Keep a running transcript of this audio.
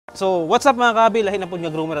So, what's up mga kabi? Lahi na po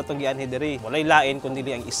nga groomer atong gianhi diri. Walay lain kundi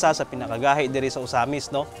ang isa sa pinakagahi diri sa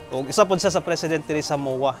Usamis, no? Ug isa pod sa president diri sa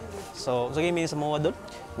MOA. So, sige mi sa MOA dol.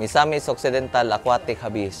 Misamis Occidental Aquatic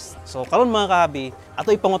Habis. So, karon mga kabi,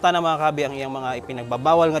 ato ipangutana mga kabi ang iyang mga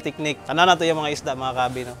ipinagbabawal nga teknik. Kana nato yung mga isda mga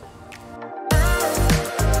kabi, no?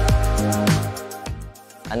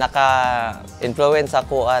 Naka-influence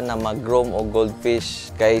ako na mag-groom o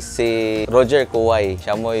goldfish kay si Roger Kuway.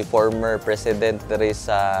 Siya mo'y former president diri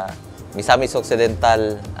sa Misamis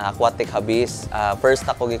Occidental Aquatic Habis. First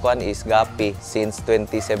ako gikuan is Gapi since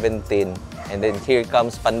 2017. And then here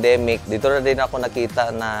comes pandemic. Dito na din ako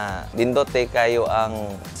nakita na dindote kayo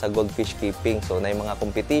ang sa goldfish keeping. So na yung mga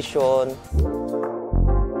competition.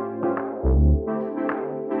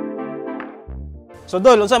 So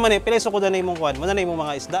dol, unsa man ni pila ko na imong kuan? Mana na imong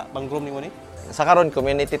mga isda pang groom nimo ni? Sa karon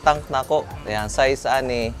community tank na ako. Ayan, size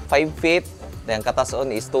ani 5 feet. Then katason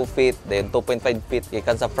is 2 feet, then 2.5 feet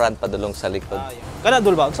ikan sa front padulong sa likod. Kana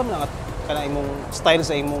dol ba unsa man kana imong style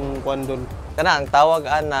sa imong kuan dol? Kana ang tawag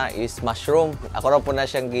ana is mushroom. Ako ra po na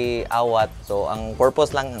siyang giawat. So ang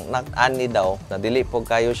purpose lang ani daw na dili po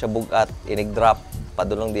kayo siya bugat inig drop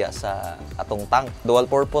padulong diya sa atong tank. Dual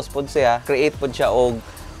purpose pod siya. Create pod siya og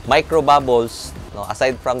micro bubbles, no,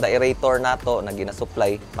 aside from the aerator nato na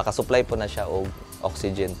gina-supply, maka-supply po na siya og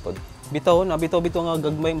oxygen pod. Bitaw na bitaw nga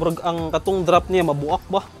gagmay murag ang katong drop niya mabuak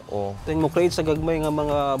ba? Oo. Then mo create sa gagmay nga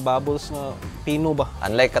mga bubbles nga pino ba?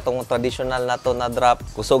 Unlike katong traditional nato na drop,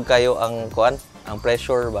 kusog kayo ang kuan, ang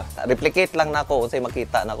pressure ba. Replicate lang nako unsay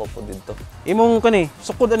makita nako po didto. Imong kani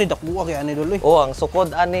sukod ani dakuha kay ani dol. Oh, ang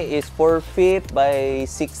sukod ani is 4 feet by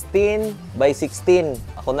 16 by 16.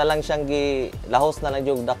 Ako na lang siyang gilahos na lang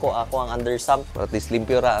jud dako ako ang undersump para at least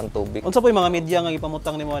limpyo ra ang tubig. Unsa po'y mga media nga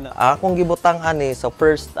ipamutang nimo ana? Akong gibutang ani so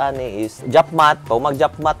first ani is jump mat. Pag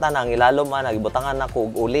mag-jump mat na nang ilalom ana gibutangan nako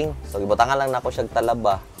og uling. So gibutangan lang nako siya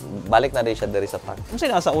talaba. Balik na din siya diri sa tank. Unsa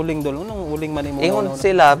na sa uling dol? Unang uling man nimo? Ingon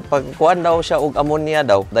sila pag kuan daw siya og ammonia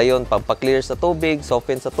daw. Dayon pagpa-clear sa tubig,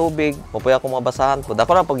 soften sa tubig, mapuya ko mabasahan pud.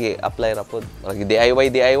 Ako ra pag i-apply ra pud.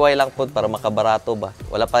 DIY lang pud para makabarato ba.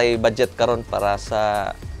 Wala pa budget karon para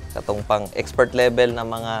sa katong pang expert level na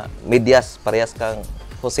mga medyas parehas kang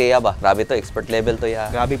Hosea ba. Grabe to, expert level to ya.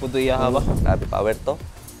 Grabe pud to iya ba? Grabe power to.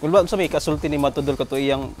 Kung ba sa may kasulti ni matudol ka to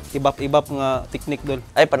iyang ibap-ibap nga teknik dol.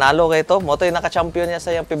 Ay panalo kay to. Mo to yung naka-champion niya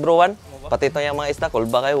sa yung February 1. Pati to yung mga isda,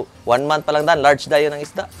 kulba kayo. 1 month pa lang dan, large dayo ng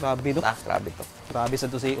isda. Grabe do. Grabe to. Grabe sa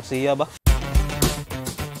to si Hosea ba?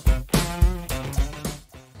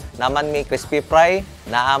 Naman mi crispy fry,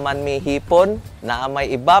 naaman mi hipon,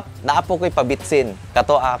 naamay ibap, naapo ko'y pabitsin.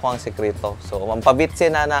 Kato ako ang sekreto. So, ang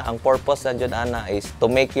pabitsin ana, ang purpose na dyan ana is to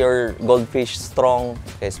make your goldfish strong,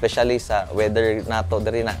 especially sa weather nato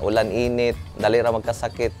diri na ulan init, dali ra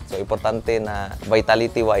magkasakit. So, importante na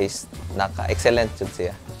vitality wise, naka-excellent jud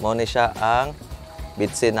siya. Mao ni siya ang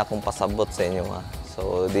bitsin akong pasabot sa inyo ha.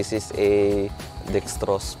 So, this is a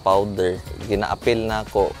dextrose powder. Gina-appeal na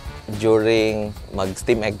ko during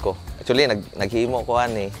mag-steam egg ko. Actually, naghimo ko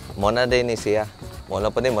ani. Muna din ni siya. Muna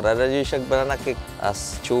pa din, marada dyan siya bananakik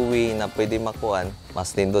as chewy na pwede makuan.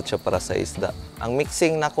 Mas nindot siya para sa isda. Ang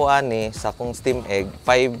mixing na ko ani sa akong steam egg,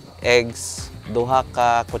 5 eggs, 2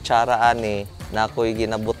 ka kutsara ani, na ako'y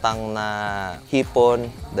ginabutang na hipon,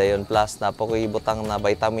 dayon plus na po ko'y butang na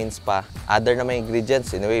vitamins pa. Other na may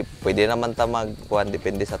ingredients, anyway, pwede naman ta magkuhan,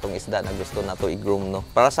 depende sa itong isda na gusto na to i-groom, no?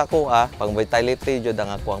 Para sa kuha, pang vitality, jud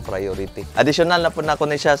ang ako ang priority. Additional na po na ko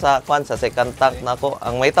ni siya sa kuhan, sa second tank na ko.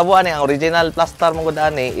 Ang may tabuan ang original plaster mong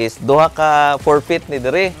gudani is 2 ka 4 feet ni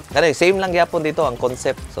dire. Kani same lang gyapon dito ang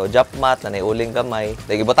concept. So, jump mat, na uling gamay.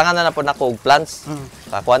 Dahil gibutangan na po na ko og plants.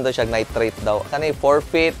 Kakuhan daw siya nitrate daw. Kani 4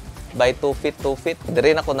 feet, by 2 feet, 2 feet.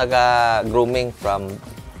 Dire na ako nag-grooming from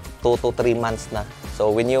 2 to 3 months na. So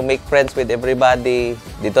when you make friends with everybody,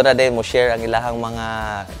 dito na din mo share ang ilahang mga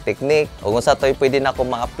technique. O kung sa to'y pwede na ako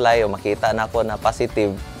ma-apply o makita na ako na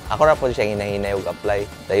positive, ako na po siyang hinahinay og apply.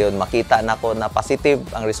 Dayon makita na ako na positive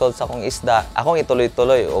ang results sa akong isda. Akong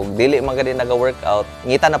ituloy-tuloy o dili man gani naga-workout,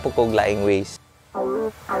 ngita na po kog laing ways.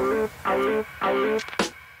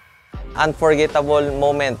 Unforgettable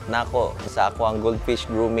moment na ako sa ako ang goldfish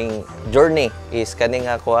grooming journey is kaning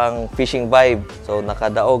ako ang fishing vibe. So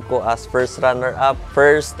nakadaog ko as first runner-up,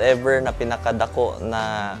 first ever na pinakadako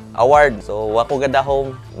na award. So wako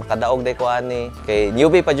gadahom, nakadaog day ko ani kay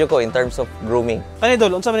newbie pa jud ko in terms of grooming. Kani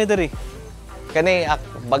dol, unsa man ni diri? Kani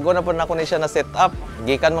bago na po nako ni siya na set up,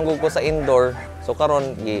 gikan man ko sa indoor. So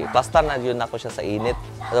karon gi-plaster na jud nako siya sa init.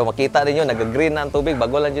 So makita ninyo nag-green na ang tubig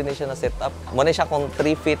bago lang jud ni siya na set up. Mo ni siya kung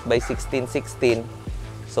 3 feet by 16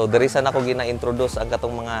 So diri sa nako gina-introduce ang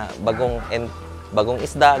katong mga bagong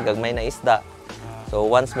isda, gagmay na isda. So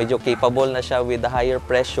once medyo capable na siya with the higher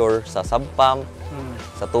pressure sa sub pump,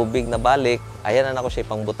 sa tubig na balik, ayan na ako siya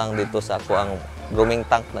pangbutang dito sa ako ang grooming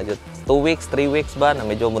tank na jud. 2 weeks, 3 weeks ba na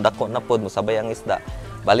medyo mudako na pod, musabay ang isda.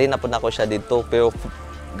 Bali na pod nako siya dito, pero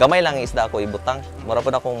gamay lang ang isda ako ibutang. Mura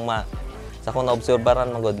pod akong sa akong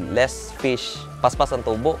naobserbaran magod less fish, paspas ang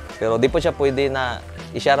tubo. Pero di po siya pwede na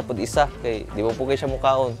isyara pod isa kay di mo po kay siya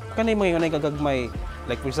mukaon. Kanay mo yung gagagmay,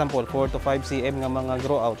 like for example 4 to 5 cm nga mga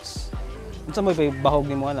grow outs. Unsa mo bahog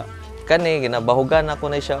nimo ana? Kani ginabahugan ako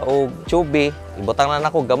na siya og tube, ibutang na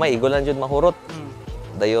nako gamay, igo lang jud mahurot.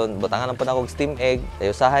 Dayon butangan po na ako steam egg,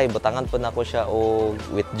 dayo sahay butangan po na ako siya og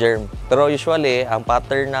with germ. Pero usually ang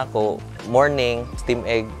pattern nako morning steam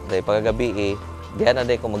egg, dayo pagagabi diyan na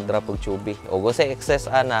day ko mag-drop og tube. O kung sa excess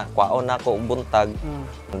ana, kwaon na ako og buntag,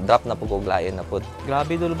 drop na po og lain na po.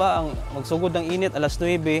 Grabe dul ba ang magsugod ng init alas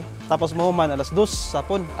 9 tapos mahuman alas 2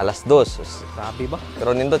 sapon. Alas 2. Grabe ba?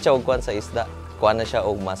 Pero nindot siya og kuan sa isda. Kuan na siya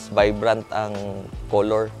og mas vibrant ang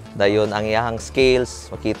color. Dayon ang iyahang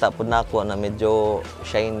scales, makita po nako na medyo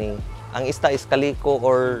shiny. Ang isda is kaliko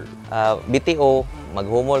or BTO,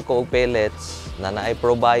 maghumol ko og pellets na naay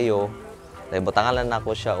probio. Dahil butangan lang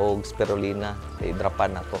nako siya og spirulina,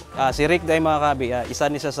 i-dropan nako. Si Rick dahil mga kabi,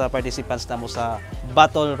 isa ni siya sa participants na mo sa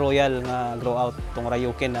Battle Royale nga grow out tong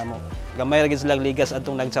Rayukin na mo. Gamay ra gid silang ligas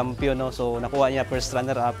adtong nag-champion no. So nakuha niya first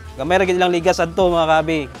runner up. Gamay ra gid ilang ligas adto mga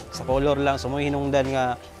kabi. Sa color lang so mo hinungdan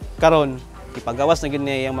nga karon ipagawas na gid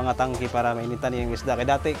niya yung mga tangki para mainitan yung isda. Kay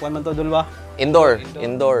dati kuan man to dulwa. Indoor.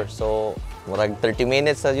 So murag 30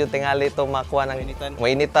 minutes sa jud tingali to makuha ng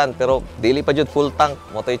mainitan pero dili pa jud full tank.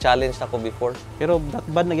 Mo toy challenge nako before. Pero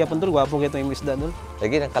bad nagyapon dul gwapo gyud yung isda dul.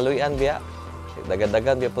 Lagi nang kaluyan biya.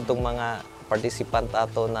 Dagan-dagan biya po tong mga participant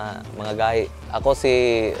ato na mga gahi. Ako si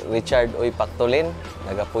Richard Oy Pactolin,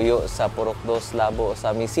 nagapuyo sa Purok 2 Labo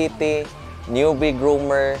sa Mi City, newbie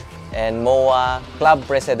groomer and MOA club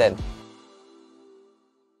president.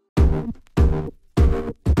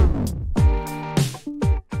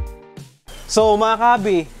 So mga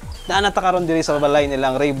kabi, naanata karon diri sa balay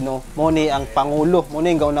nilang Rave no. Mo ni ang pangulo, mo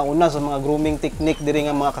ni ang gauna-una sa mga grooming technique diri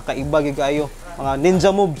nga mga kakaiba gyud kayo. Mga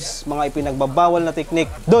ninja moves, mga ipinagbabawal na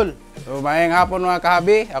technique. Dol. So mayang hapon mga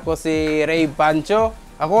kahabi, ako si Ray Pancho.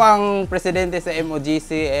 Ako ang presidente sa MOGC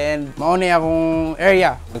and mauni akong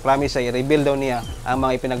area. Nag-promise siya i-reveal daw niya ang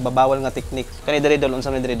mga ipinagbabawal nga technique. Kani diri dol,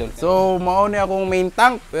 unsa man diri dol? So mauni akong main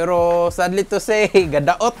tank pero sadly to say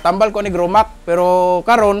gadaot tambal ko ni Gromak pero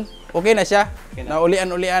karon okay na siya.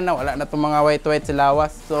 Naulian-ulian na, wala na itong mga white sa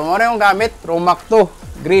lawas. So, muna yung gamit, Romac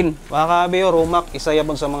 2, green. Mga kabi, Romac, isa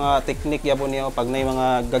yapon sa mga teknik yapon niya pag na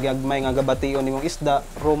mga gagagmay nga gabation nimong isda,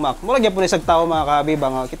 Romac. Mura yapon isang tao mga kabi,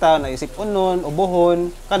 ba nga kita naisip unon, ubohon,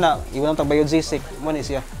 kana, iwan ang tagbayod sisik, mo ni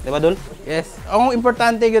siya. Di ba, Dol? Yes. Ang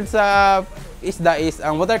importante yun sa isda is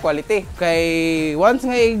ang water quality. Kay once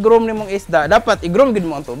nga i-groom nimong isda, dapat i-groom gid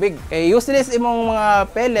mo ang tubig. Kay useless imong mga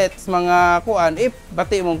pellets, mga kuan if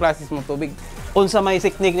bati imong klases mong tubig. Unsa may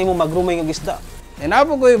technique nimo mag-grooming og isda?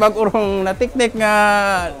 Napo ko bag-urong na technique nga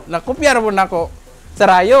nakopyar mo nako sa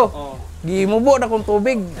rayo. Oh. Gimubo na kong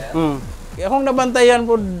tubig. Kaya akong nabantayan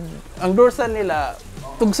po ang dorsal nila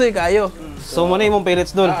tugsoy kayo. So mo na imong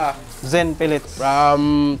pellets Dol? Zen pellets.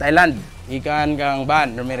 From Thailand. Ikan kang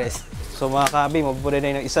Van Ramirez. So mga kabi, mabubuday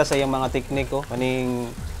na yung isa sa iyang mga teknik ko, kaning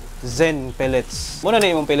Zen pellets. Muna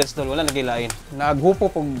na yung pellets Dol, wala nagilain.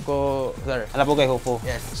 Naghupo po ko, sir. Ala po kay Hupo.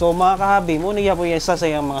 Yes. So mga kahabi, muna niya po yung isa sa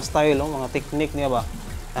iyang mga style, mga teknik niya ba.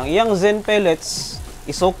 Ang iyang Zen pellets,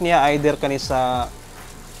 isok niya either kani sa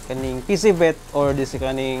kaning PC vet or di si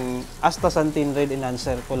kaning astaxanthin red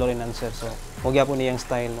enhancer, color enhancer. So, huwag po niyang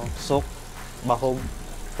style, no? Sok, bahog.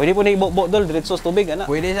 Pwede po na ibok-bok Dol, diretso sa tubig, ana.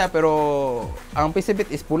 Pwede siya, pero ang pisipit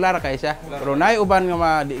is pular kay siya. Pero naiuban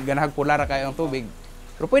nga ganahag pular kay ang tubig.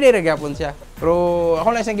 Pero pwede rin gyapon siya. Pero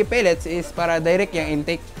ako lang siyang gi-pellets is para direct yung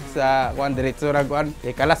intake sa kuan diretso ra kuan.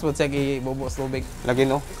 Kalas mo siya gibubo sa tubig. Lagi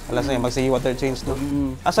no, alas na yung mag-sea water change Dol.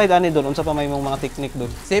 Aside ani Dol, unsa pa may mga technique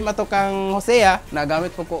Dol? Same ato kang Hosea,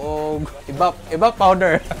 nagamit po ko og ibap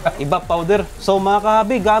powder. Ibap powder. So mga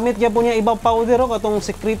kahabi, gamit niya po niya ibap powder o katong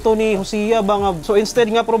sekreto ni Hosea ba nga. So instead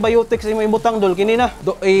nga probiotics imo ibutang Dol kini na.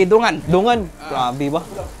 Dungan. Dungan. Grabe ba?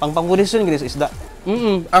 Pang-kondisyon gid sa isda.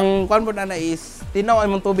 Ang kuan po na is tinaw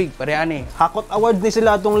imong tubig pareani. Hakot award ni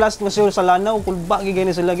sila atong last nga sure sa lanaw, kulba gid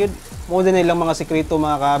ni sila gid. Mo din nilang mga sekreto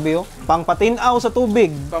mga kahabi oh. Pangpatinaw sa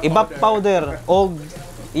tubig, ibap powder og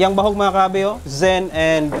iyang bahog mga kahabi oh, Zen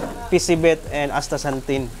and Pisibet and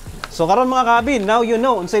astaxanthin. So karon mga kahabi, now you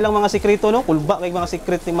know unsa ilang mga sekreto no? Kulba kay mga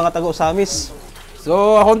secret ni mga taga-Usamis.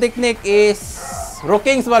 So akong technique is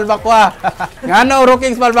Rookings Balbakwa. Ngano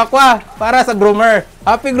Rookings Balbakwa para sa groomer.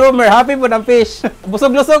 Happy groomer, happy po ng fish.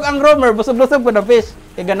 Busog-lusog ang groomer, busog-lusog po ng fish.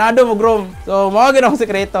 Kaya ganado mo groom. So, mga ginawang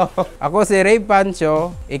sekreto. Ako si Ray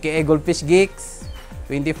Pancho, aka Goldfish Geeks.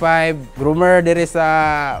 25, groomer diri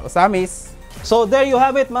sa Usamis. So there you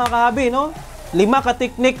have it mga kahabi, no? 5 ka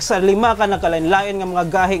technique sa 5 ka nakalain-lain nga mga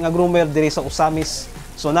gahi nga groomer diri sa Usamis.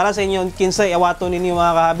 So nara sa inyo kinsay awaton ninyo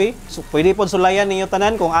mga kahabi. So pwede po sulayan ninyo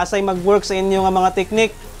tanan kung asay mag-work sa inyo nga mga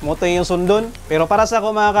technique, mo to yung sundon. Pero para sa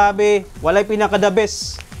ako mga kahabi, walay pinaka the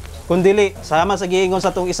best. Kundili sama sa giingon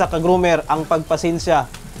sa tong isa ka groomer ang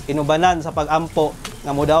pagpasensya, inubanan sa pag-ampo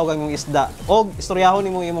nga modaw kang yung isda og istoryahon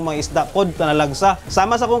nimo imong mga isda pod tanalagsa.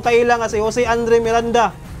 Sama sa kong kaila nga si Jose Andre Miranda,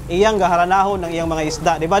 iyang gaharanahon ng iyang mga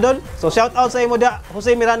isda, di ba Dol? So shout out sa imo da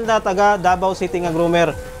Jose Miranda, taga Davao City nga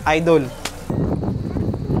groomer, idol.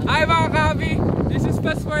 Hi mga kahabi, this is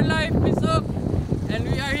Best for Life, peace up. And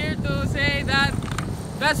we are here to say that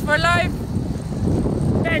Best for Life,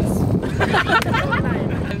 best.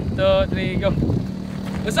 1, 2, 3, go.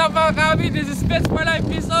 What's up mga kahabi, this is Best for Life,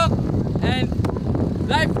 peace up. And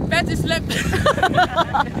life, pets is left.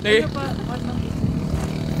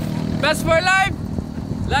 Best for life.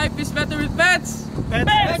 Life is better with pets.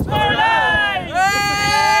 Best for life.